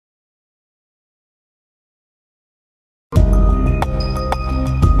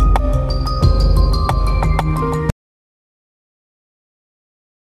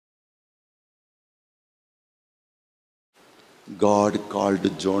God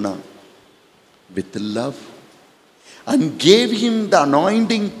called Jonah with love and gave him the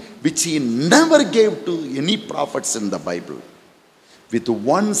anointing which he never gave to any prophets in the Bible. With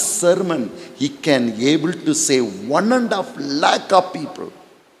one sermon, he can able to save 1.5 lakh of people.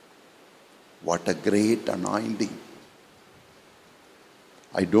 What a great anointing.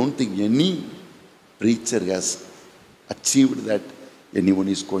 I don't think any preacher has achieved that anyone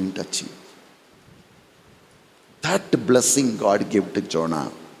is going to achieve. That blessing God gave to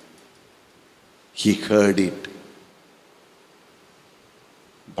Jonah. He heard it,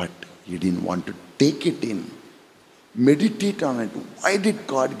 but he didn't want to take it in. Meditate on it. Why did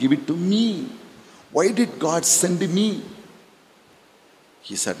God give it to me? Why did God send me?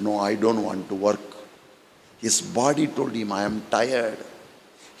 He said, no, I don't want to work. His body told him, I am tired.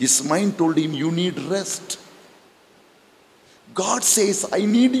 His mind told him, you need rest. God says, I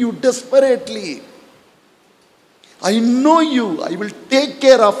need you desperately. I know you. I will take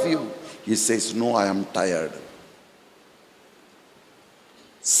care of you. He says, no, I am tired.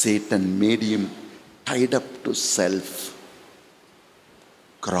 Satan made him tied up to self.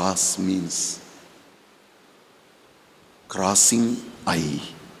 Cross means crossing I,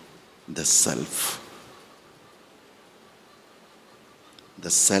 the self.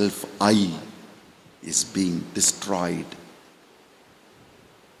 The self I is being destroyed.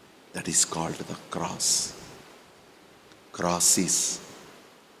 That is called the cross. Cross is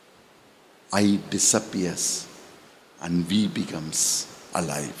I disappears and we becomes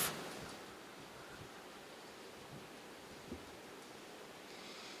alive.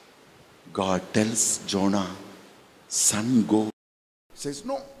 God tells Jonah, son, go. He says,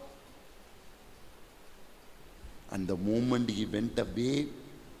 no. And the moment he went away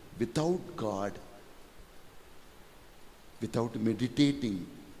without God, without meditating,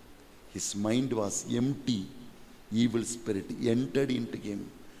 his mind was empty. Evil spirit entered into him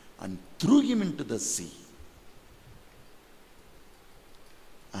and threw him into the sea.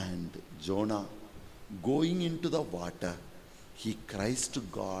 And Jonah, going into the water, he cries to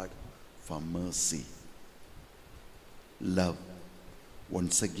God for mercy. Love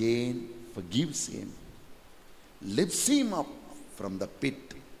once again forgives him, lifts him up from the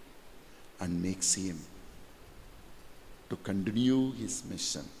pit, and makes him to continue his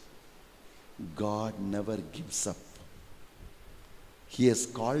mission. God never gives up. He has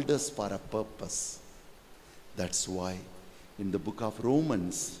called us for a purpose. That's why in the book of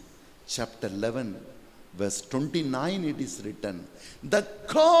Romans, chapter 11, verse 29, it is written, the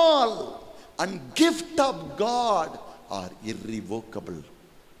call and gift of God are irrevocable.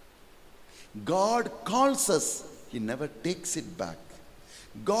 God calls us, he never takes it back.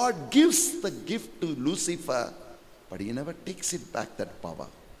 God gives the gift to Lucifer, but he never takes it back, that power.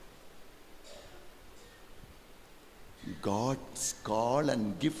 God's call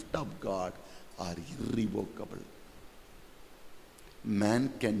and gift of God are irrevocable.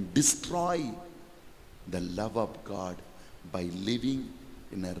 Man can destroy the love of God by living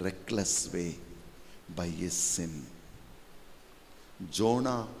in a reckless way by his sin.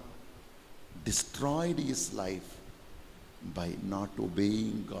 Jonah destroyed his life by not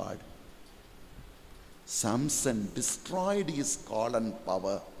obeying God. Samson destroyed his call and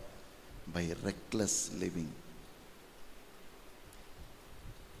power by reckless living.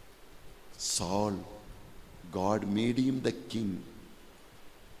 Saul, God made him the king.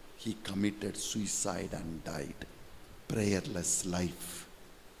 He committed suicide and died. Prayerless life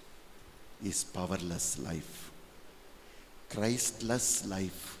is powerless life. Christless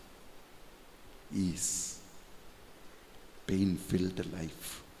life is pain-filled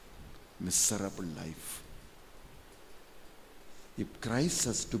life, miserable life. If Christ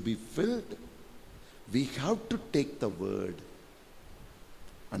has to be filled, we have to take the word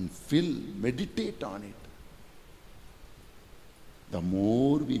and meditate on it. The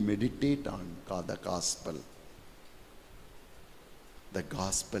more we meditate on the gospel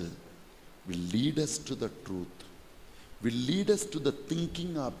will lead us to the truth, will lead us to the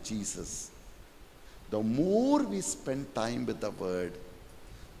thinking of Jesus. The more we spend time with the word,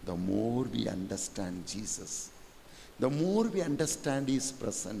 the more we understand Jesus. The more we understand his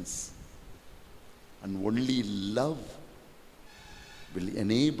presence. And only love will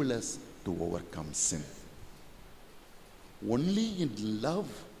enable us to overcome sin. Only in love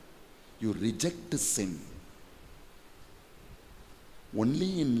you reject sin.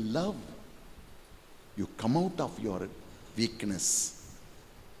 Only in love you come out of your weakness.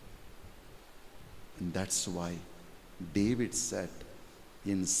 And that's why David said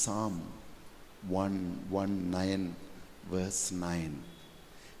in Psalm 119 verse 9,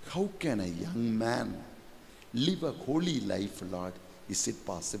 how can a young man Live a holy life, Lord. Is it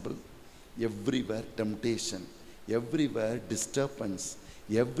possible? Everywhere temptation, everywhere disturbance,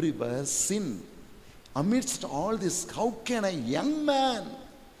 everywhere sin. Amidst all this, how can a young man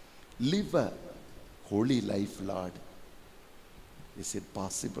live a holy life, Lord? Is it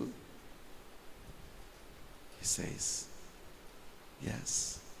possible? He says,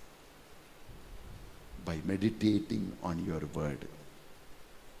 yes, by meditating on your word,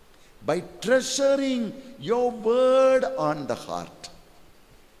 by treasuring your word on the heart,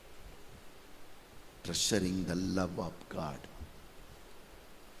 treasuring the love of God.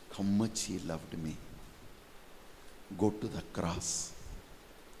 How much he loved me. Go to the cross.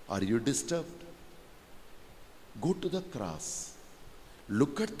 Are you disturbed? Go to the cross.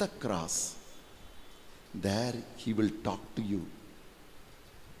 Look at the cross. There he will talk to you.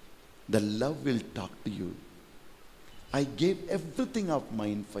 The love will talk to you. I gave everything of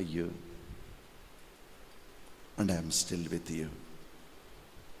mine for you, and I am still with you.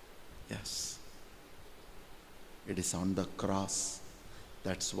 Yes. It is on the cross.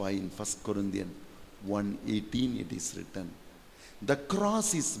 That's why in 1 Corinthians 1:18 it is written, the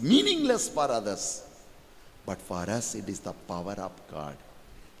cross is meaningless for others, but for us it is the power of God.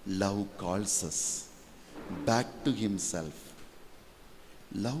 Love calls us back to himself.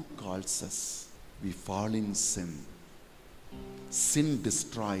 Love calls us. We fall in sin. Sin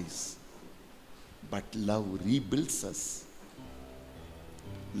destroys, but love rebuilds us.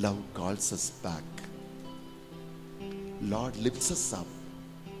 Love calls us back. Lord lifts us up.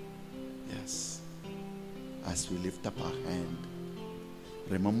 Yes. As we lift up our hand,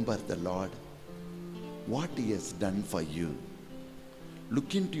 remember the Lord, what he has done for you.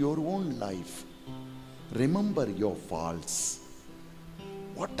 Look into your own life. Remember your faults.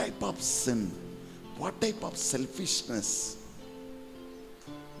 What type of sin? What type of selfishness?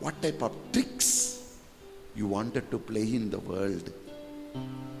 What type of tricks you wanted to play in the world?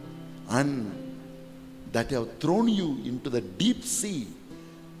 And that have thrown you into the deep sea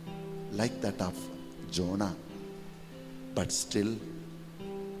like that of Jonah. But still,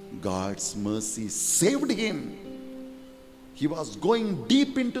 God's mercy saved him. He was going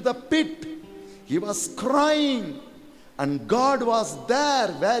deep into the pit. He was crying, and God was there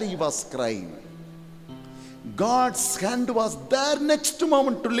where he was crying. God's hand was there next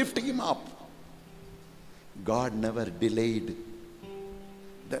moment to lift him up. God never delayed.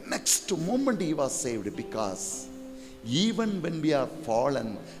 The next moment he was saved, because even when we are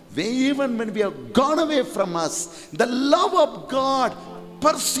fallen, even when we have gone away from us, the love of God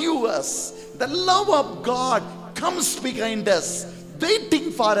pursues us. The love of God comes behind us,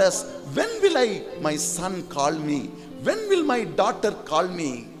 waiting for us. When will my son call me? When will my daughter call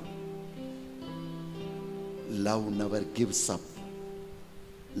me? Love never gives up.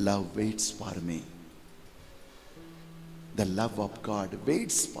 Love waits for me. The love of God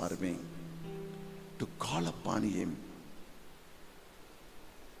waits for me to call upon him,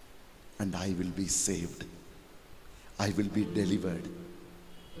 and I will be saved. I will be delivered.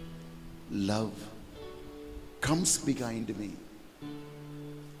 Love comes behind me,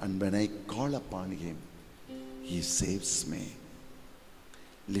 and when I call upon him, he saves me.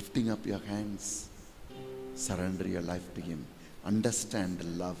 Lifting up your hands, surrender your life to him. Understand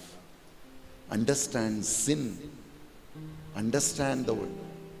love. Understand sin. Understand the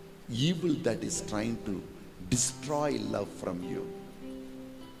evil that is trying to destroy love from you.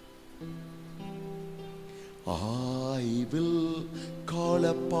 I will call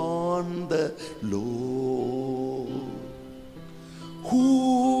upon the Lord,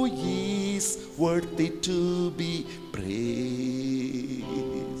 who is worthy to be praised.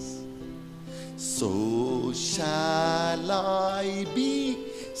 So shall I be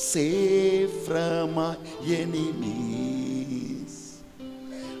saved from my enemies.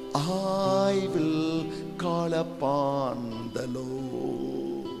 I will call upon the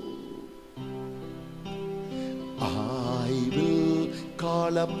Lord. I will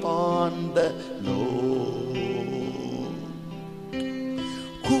call upon the Lord,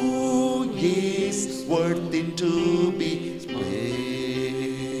 who is worthy to be praised.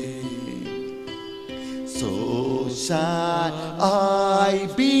 So shall I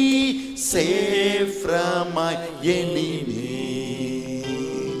be saved from my enemy.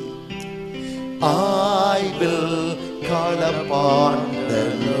 I will call upon the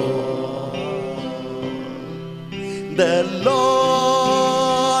Lord. The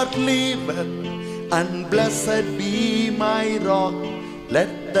Lord liveth, and blessed be my rock.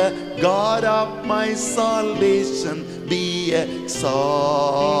 Let the God of my salvation be exalted.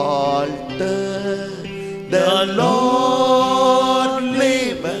 The Lord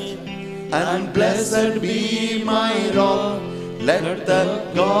liveth, and blessed be my rock. Let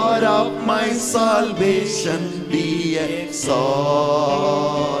the God of my salvation be exalted.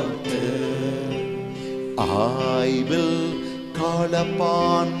 I will call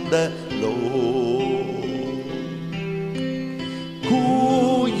upon the Lord,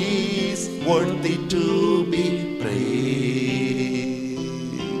 who is worthy to be praised.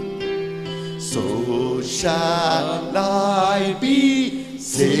 So shall I be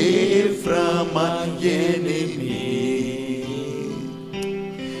saved from my enemy.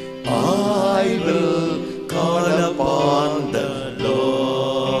 I will